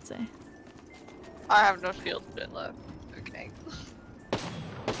guess you could say. I have no shield bit left. Okay.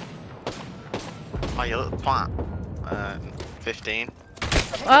 Oh, you little twat. 15.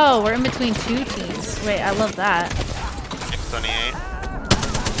 Oh, we're in between two teams. Wait, I love that. 628.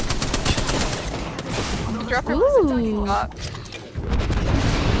 Ooh.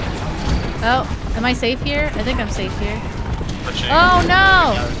 Oh, am I safe here? I think I'm safe here. Pushing. Oh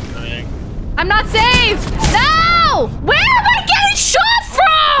no! I'm not safe! No! Where am I getting shot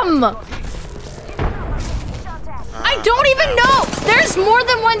from? I don't even know! There's more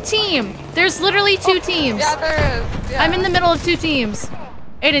than one team! There's literally two teams. Yeah, there is. Yeah. I'm in the middle of two teams.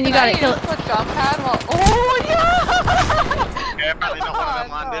 Aiden, you got it. Kill it. Jump pad while oh yeah! Yeah, apparently not one of them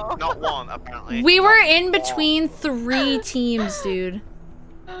landed. Not one, apparently. We were in between three teams, dude.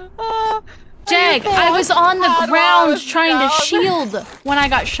 Jag, I was on the ground trying to shield when I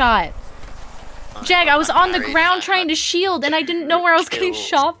got shot. Jag, I was on the ground trying to shield and I didn't know where I was getting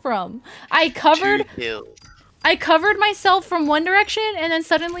shot from. I covered myself from one direction and then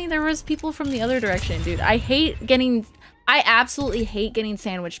suddenly there was people from the other direction, dude. I absolutely hate getting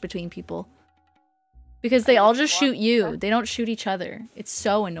sandwiched between people. Because they all just shoot you. They don't shoot each other. It's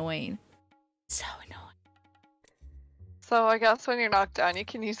so annoying. So annoying. So I guess when you're knocked down, you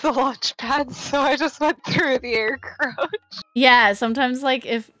can use the launch pad. So I just went through the air crouch. Yeah, sometimes like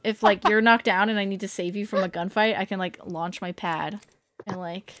if like you're knocked down and I need to save you from a gunfight, I can like launch my pad and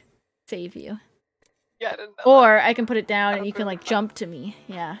like save you. Yeah, I didn't know. Or I can put it down and you can like jump to me.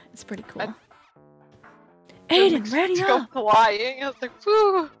 Yeah, it's pretty cool. Aiden, ready up! Flying. I was like,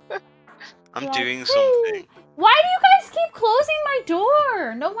 woo! I'm doing something. Why do you guys keep closing my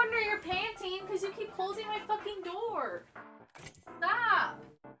door? No wonder you're panting because you keep closing my fucking door. Stop!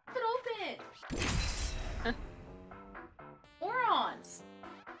 Leave it open. Morons.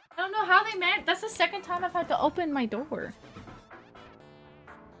 I don't know how they managed. That's the second time I've had to open my door.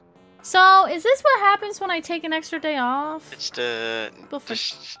 So, is this what happens when I take an extra day off? It's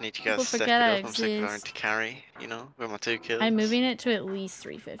just need to go step it up. I'm still going to carry, you know, with my 2 kills. I'm moving it to at least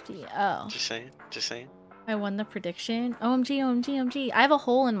 350. Oh. Just saying. I won the prediction. OMG. I have a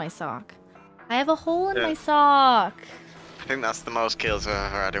hole in my sock. My sock. I think that's the most kills I've ever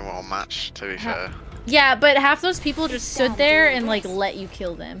had in one match, to be fair. Yeah, but half those people just stood there and like let you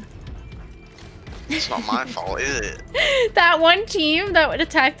kill them. It's not my fault, is it? That one team that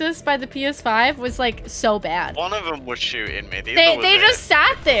attacked us by the PS5 was like so bad. One of them was shooting me. They just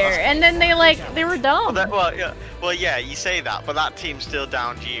sat there and then they were dumb. Well, yeah, you say that, but that team still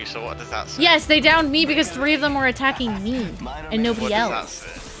downed you. So what does that say? Yes, they downed me because 3 of them were attacking me and nobody else.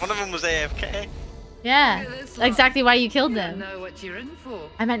 One of them was AFK. Yeah, exactly why you killed them.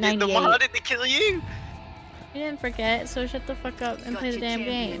 I'm at 98. Then why did they kill you? You didn't forget, so shut the fuck up and play the damn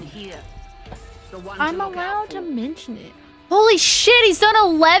game. I'm allowed to mention it. Holy shit, he's done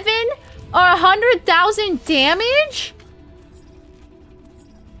 11 or 100,000 damage?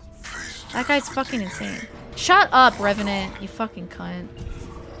 That guy's fucking insane. Shut up, Revenant, you fucking cunt.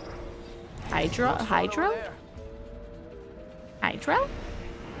 Hydro? Hydro? Hydro?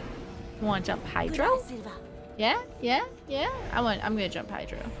 You wanna jump Hydro? Yeah? Yeah? Yeah? I'm gonna jump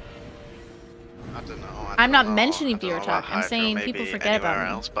Hydro. I don't know. I'm not mentioning Viewer Talk. I'm saying people forget about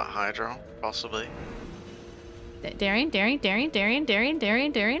me. Else but Hydro, possibly. Darian.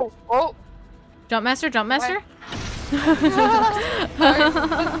 Oh. Jump master. Not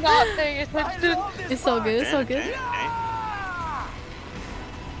paying attention. It's all good. It's all good. Okay.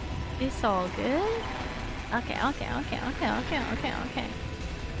 It's all good. Okay.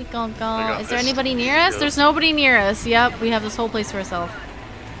 We gonna go. Is there anybody near us? There's nobody near us. Yep, we have this whole place to ourselves.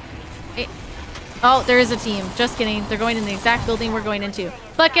 Hey. Oh, there is a team. Just kidding. They're going in the exact building we're going into.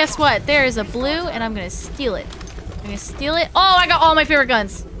 But guess what? There is a blue, and I'm gonna steal it. Oh, I got all my favorite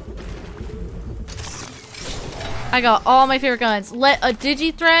guns. Let a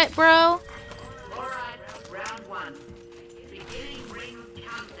digi threat, bro. Alright, round 1. Beginning ring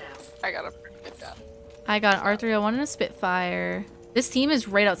countdown. I got a pretty good gun. I got an R301 and a Spitfire. This team is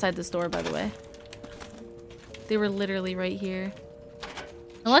right outside this door, by the way. They were literally right here.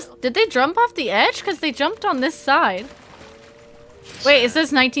 Unless, did they jump off the edge? Because they jumped on this side. Wait, it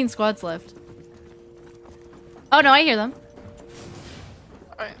says 19 squads left. Oh no, I hear them.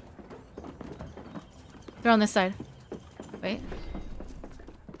 Alright. They're on this side. Wait.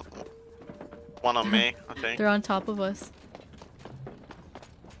 One on me, I think. They're on top of us.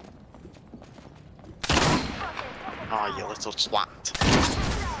 Oh, you little twat.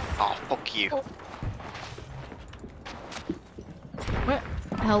 Oh, fuck you. What?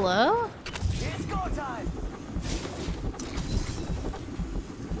 Hello? It's go time.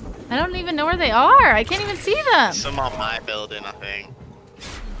 I don't even know where they are. I can't even see them. Some on my building, I think.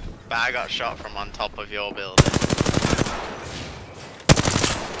 But I got shot from on top of your building.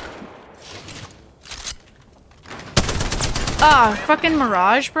 Ah, oh, fucking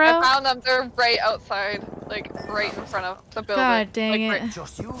Mirage, bro. I found them. They're right outside, like right in front of the building. God dang like, it. right.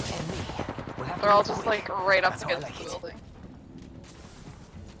 Just you and me. We'll have They're to all go just quick. like right up That's all I against the like it. building.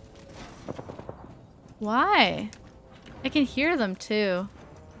 Why? I can hear them too.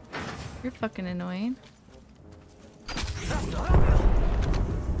 You're fucking annoying.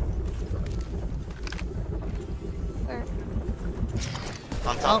 There.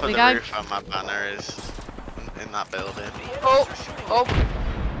 On top of we the got- roof, my banner is in that building. Oh.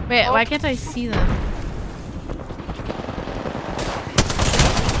 Wait, Oh. why can't I see them?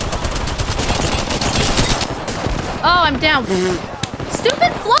 Oh, I'm down.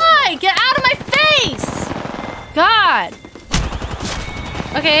 Stupid fly! Get out of my face! God.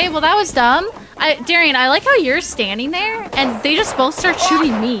 Okay, well that was dumb. Darian, I like how you're standing there and they just both start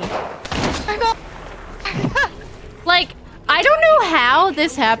shooting me. I know. Like, I don't know how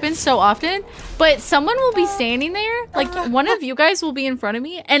this happens so often, but someone will be standing there, like one of you guys will be in front of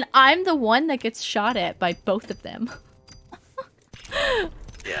me, and I'm the one that gets shot at by both of them.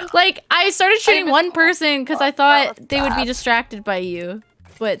 Yeah. Like, I started shooting one person because I thought they would be distracted by you,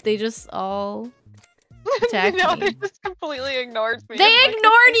 but they just all attacked No, me. they just completely ignored me. They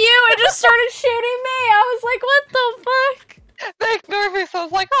ignored you and just started shooting me! I was like, what the fuck? They ignored me, so I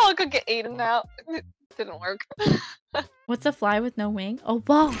was like, oh, I'll go get Aiden now. It didn't work. What's a fly with no wing? Oh,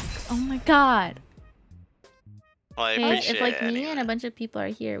 bulk! Oh my god. Well, I Hey, appreciate if like it me anyway. and a bunch of people are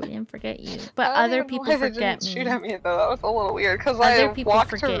here, we didn't forget you. But I don't other even know people why they forget didn't me. shoot at me though. That was a little weird because Other I people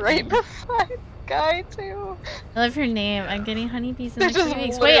walked forget right me. beside the guy too. I love your name. I'm getting honeybees in They like just 3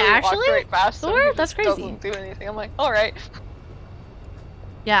 weeks. literally Wait, walked actually? right past him. Thor? He That's just crazy. Doesn't do anything. I'm like, all right.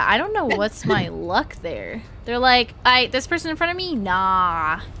 Yeah, I don't know what's my luck there. They're like, this person in front of me?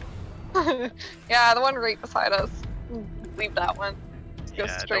 Nah. Yeah, the one right beside us. Leave that one. Just go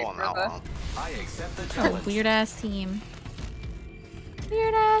Yeah, I straight don't want for that the. one. I accept the What a challenge. weird ass team.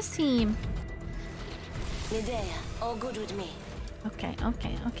 Weird ass team. Medea, all good with me. Okay.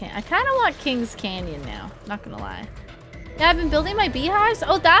 I kind of want King's Canyon now. Not gonna lie. Yeah, I've been building my beehives.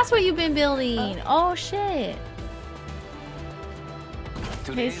 Oh, that's what you've been building. Oh, shit.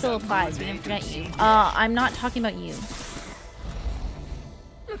 Okay, still applies. We didn't forget you. I'm not talking about you.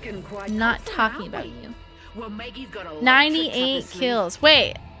 Looking quite I'm not hopeful, talking aren't about we? you. Well, Maggie's got a lot of tricks up 98 her sleeve. kills.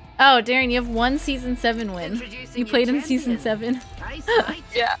 Wait. Oh, Darren, you have one season 7 win. Introducing You your played in season champion. 7. Nice, mate.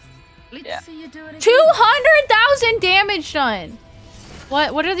 Yeah. Let's Yeah. see you do it again. 200,000 damage done.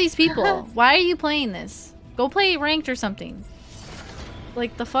 What are these people? Why are you playing this? Go play ranked or something.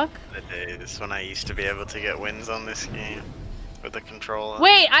 Like the fuck? The days when I used to be able to get wins on this game with the controller.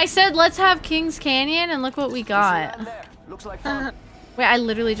 Wait, I said let's have King's Canyon and look what we got. Land there. Looks like fun. Wait, I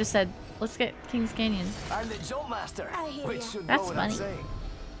literally just said let's get King's Canyon. I'm the jump master. I hear Which ya. should That's go without funny. saying.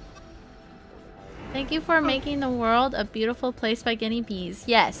 Thank you for making the world a beautiful place by getting bees.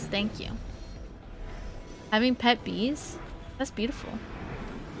 Yes, thank you. Having pet bees? That's beautiful.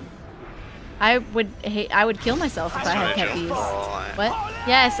 I would kill myself if I had pet bees. What?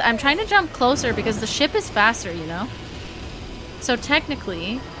 Yes, I'm trying to jump closer because the ship is faster, you know? So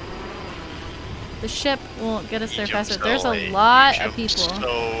technically, the ship will get us there faster. There's a lot of people.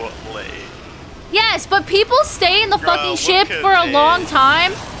 So late. Yes, but people stay in the fucking ship for a long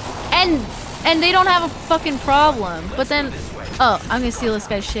time and they don't have a fucking problem. But then, oh, I'm gonna steal this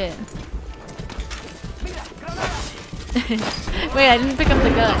guy's shit. Wait, I didn't pick up the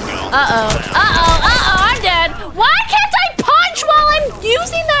gun. I'm dead. Why can't I punch while I'm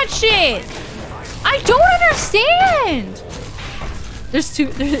using that shit? I don't understand. There's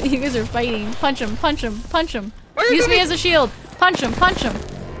two, you guys are fighting. Punch him, punch him, punch him. Use me as a shield. Punch him, punch him.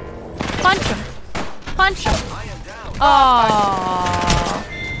 Punch him. Punch him. Aww.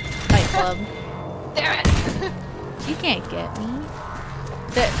 Fight club. Damn it. You can't get me.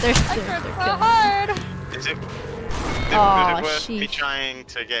 They're so hard. Is it worth me trying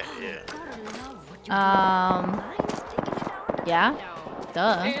to get you? Yeah.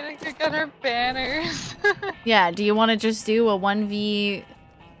 Duh. I need to get our banners. Yeah, do you want to just do a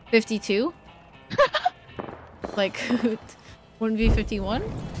 1v52? Like 1v51?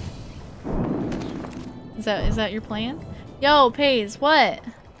 Is that your plan? Yo, Paze, what?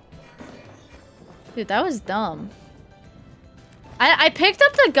 Dude, that was dumb. I picked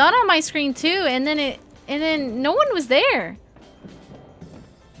up the gun on my screen too, and then no one was there.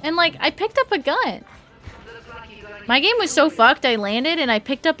 And like, I picked up a gun. My game was so fucked, I landed and I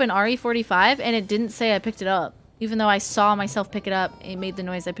picked up an RE45 and it didn't say I picked it up. Even though I saw myself pick it up, it made the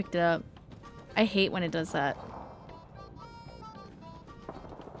noise I picked it up. I hate when it does that.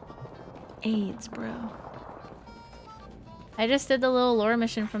 AIDS, bro. I just did the little lore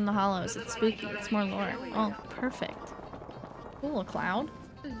mission from the Hollows. It's spooky. It's more lore. Oh, perfect. Cool, Cloud.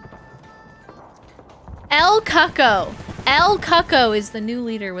 El Cucco. El Cucco is the new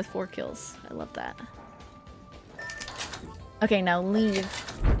leader with 4 kills. I love that. Okay, now leave.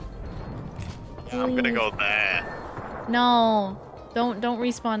 Yeah, I'm gonna go there. No. Don't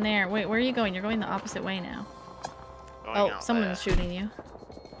respawn there. Wait, where are you going? You're going the opposite way now. Oh, someone's shooting you.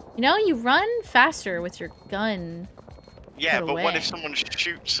 You know, you run faster with your gun. Yeah, but what if someone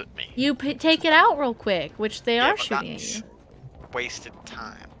shoots at me? You take it out real quick, which they are shooting at you. Wasted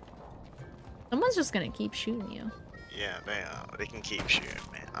time. Someone's just gonna keep shooting you. Yeah, they are. They can keep shooting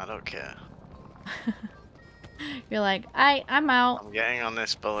me. I don't care. You're like, I'm out. I'm getting on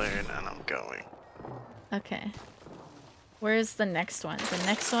this balloon and I'm going. Okay. Where's the next one? The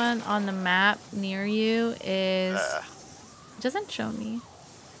next one on the map near you is... It doesn't show me.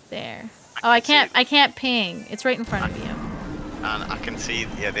 There. Oh, I can't ping. It's right in front of you. And I can see,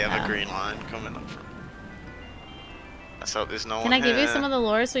 yeah, the other green line coming up from. Let's hope there's no one Can I give you some of the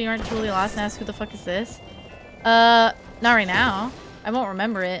lore so you aren't totally lost and ask who the fuck is this? Not right now. I won't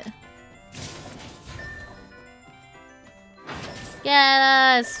remember it.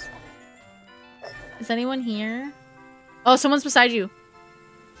 Yes! Is anyone here? Oh, someone's beside you.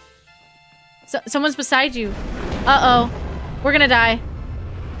 Someone's beside you. Uh-oh. We're gonna die.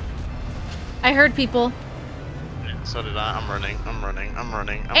 I heard people. Yeah, so did I. I'm running.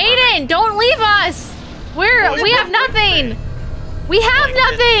 Aiden, don't leave us! We have nothing! We have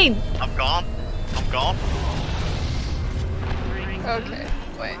nothing! I'm gone. Okay,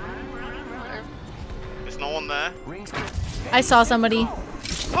 wait. There's no one there. I saw somebody.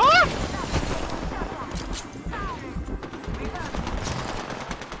 Ah!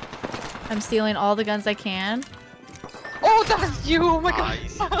 I'm stealing all the guns I can. Oh, that's you! Oh my god!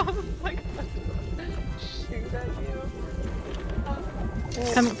 Nice. Oh my god. Shoot at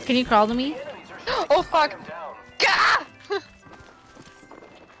you. Come, can you crawl to me? Oh fuck! Gah!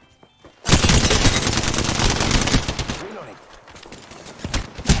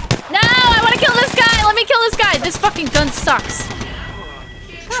 No! I want to kill this guy! Let me kill this guy! This fucking gun sucks.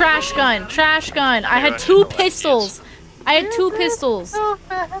 Trash gun. Trash gun. I had 2 pistols. So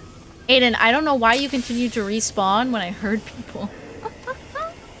bad. Aiden, I don't know why you continued to respawn when I heard people.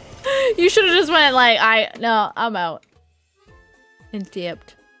 You should have just went like, no, I'm out. And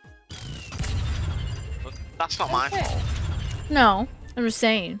dipped. That's not my fault. No, I'm just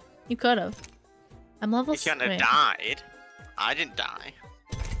saying. You could have. I'm level 6. You couldn't have died. I didn't die.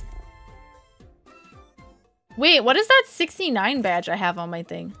 Wait, what is that 69 badge I have on my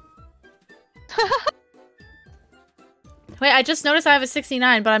thing? Wait, I just noticed I have a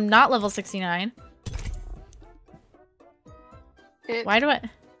 69, but I'm not level 69. Why do I...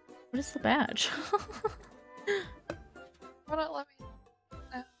 What is the badge? Why not let me...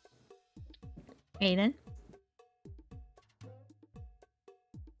 Aiden?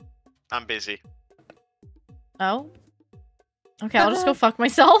 I'm busy. Oh? Okay, I'll just go fuck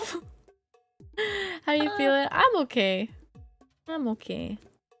myself. How you feeling? I'm okay. I'm okay.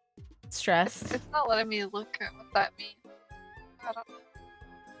 Stressed. It's not letting me look at what that means. I don't know.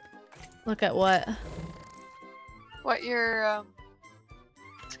 Look at what? What your,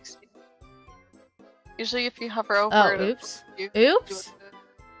 16. Usually if you hover over Oh, it, oops. you Oops?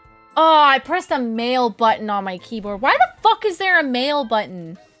 Oh, I pressed a mail button on my keyboard. Why the fuck is there a mail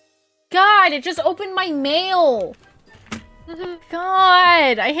button? God, it just opened my mail.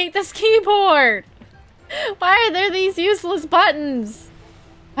 God, I hate this keyboard. Why are there these useless buttons?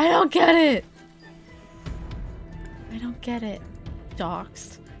 I don't get it. I don't get it.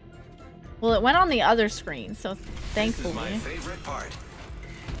 Doxed. Well, it went on the other screen, so thankfully. This is my favorite part.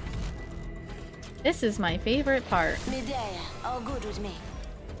 This is my favorite part. Medea, all good with me.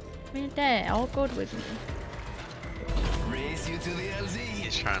 Midday, all good with me. Race you to the LZ.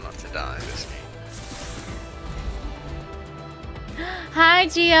 He's trying not to die this game. Hi,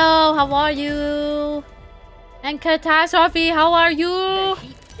 Gio. How are you? And Catastrophe, how are you? The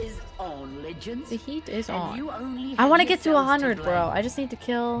heat is on, legends. The heat is on. You only I have want to get to yourselves 100, blame. bro. I just need to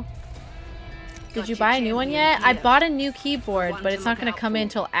kill. Did Got you your buy a new one champion yet? I here. bought a new keyboard, One but to it's not look going to out come in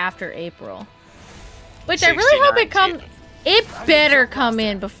for. till after April. Which I really hope it 69 come. It better come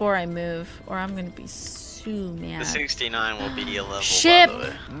in before I move, or I'm going to be so mad. The 69 will be your level, Ship. by the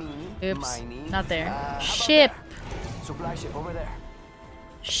way. Meanie, Oops, miny. not there. How about Ship. that? Supply ship over there.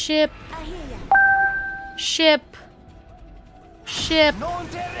 Ship. I hear ya. Ship. Ship. No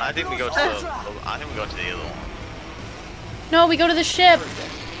te I think we go to the. I think we go to the other one. No, we go to the ship.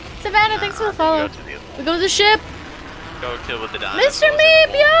 Savannah, thanks for the follow. I think we go to the other We go to the ship. one. Go kill with the dinosaurs. Mr.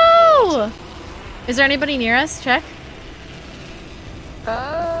 Meep, yo! Is there anybody near us? Check.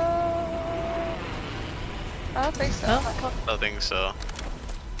 I don't think so. Oh. I think so.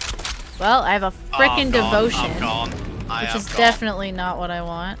 Well, I have a frickin' I'm devotion. gone. I Which am is gone. definitely not what I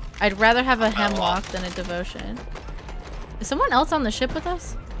want. I'd rather have a I'm gonna hemlock walk. than a devotion. Is someone else on the ship with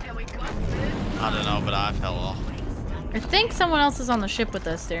us? I don't know, but I fell off. I think someone else is on the ship with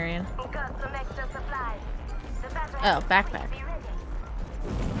us, Darian. Got some extra supplies. The battery Oh, backpack. be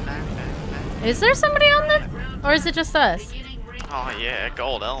ready. Is there somebody on the... Or is it just us? Oh yeah,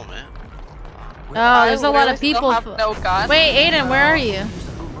 gold helmet. Oh, there's a lot literally of people. still have no gun. Wait, Aiden, where are you?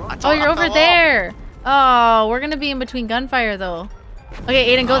 I Oh, thought you're I over fell off. there. Oh, we're gonna be in between gunfire, though.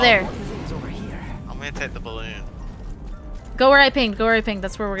 Okay, Aiden, go there. It's over here. I'm gonna take the balloon. Go where I pinged. Go where I pinged.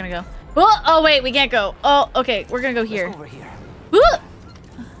 That's where we're gonna go. Oh, wait, we can't go. Oh, okay, we're gonna go here. Over here. I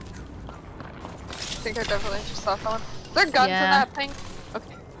think I definitely just saw someone. Is there guns Yeah. in that thing?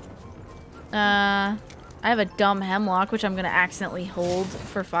 Okay. I have a dumb hemlock, which I'm gonna accidentally hold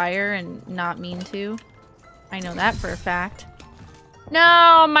for fire and not mean to. I know that for a fact.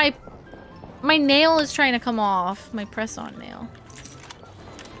 No, my nail is trying to come off. My press-on nail.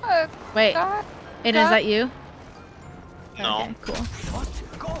 Wait, God. Aiden, is that you? No. Okay, cool.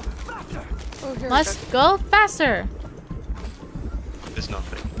 Must go faster. Oh, here we Must go faster. There's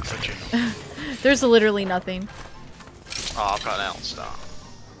nothing. Such a... There's literally nothing. Oh, I've got an L-star.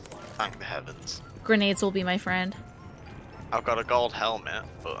 Thank the heavens. Grenades will be my friend. I've got a gold helmet,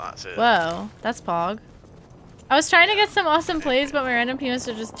 but that's it. Whoa, that's Pog. I was trying to get some awesome plays, but my random teammates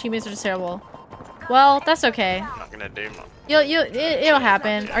are just terrible. Well, that's okay. I'm not gonna do much. It'll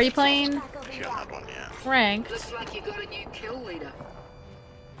happen. Are you playing If you haven't had one yet. ranked? Looks like you got a new kill leader.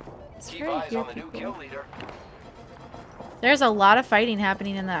 It's Keep very eyes few on the new people. kill leader. There's a lot of fighting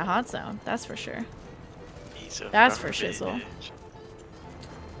happening in that hot zone. That's for sure. He's a That's for fucking shizzle. bitch.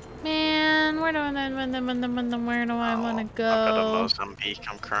 Man, where do I want to I've got a go? Mozambique.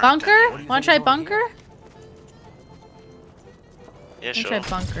 I'm currently. Bunker? Want to try bunker? Yeah, Let's sure. try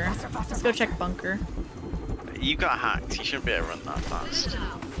bunker. Let's go check bunker. You got hacked. You shouldn't be able to run that fast.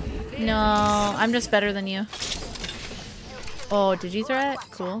 No, I'm just better than you. Oh, did you throw it?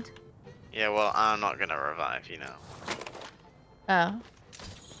 Cool. Yeah, well, I'm not gonna revive, you know. Oh,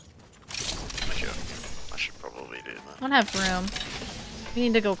 I should probably do that. I don't have room. We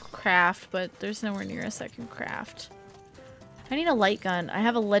need to go craft, but there's nowhere near us that can craft. I need a light gun. I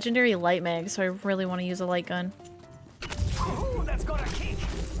have a legendary light mag, so I really want to use a light gun. Ooh, that's got a kick.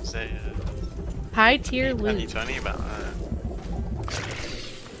 Say, High tier I need loot. 20 about that.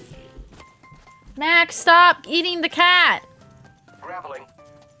 Max, stop eating the cat! Grappling.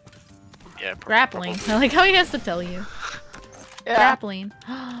 Yeah, Grappling. I probably. like how he has to tell you. Yeah. Grappling.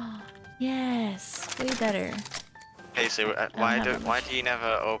 Yes, way better. Hey, so why do you never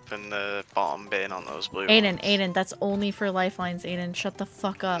open the bottom bin on those blue ones? Aiden, that's only for lifelines, Aiden. Shut the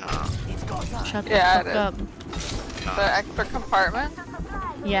fuck up. Nah. It's Shut the fuck up. The extra compartment?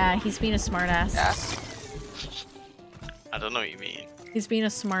 Yeah, he's being a smartass. Yeah. I don't know what you mean. He's being a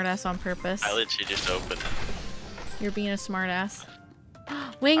smartass on purpose. I literally just opened it. You're being a smartass.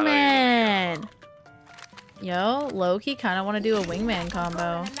 Wingman! Yo, Loki kind of want to do a wingman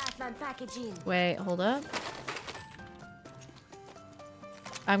combo. Wait, hold up.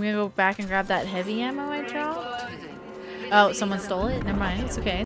 I'm gonna go back and grab that heavy ammo I dropped. Oh, someone stole it? Never mind, it's okay.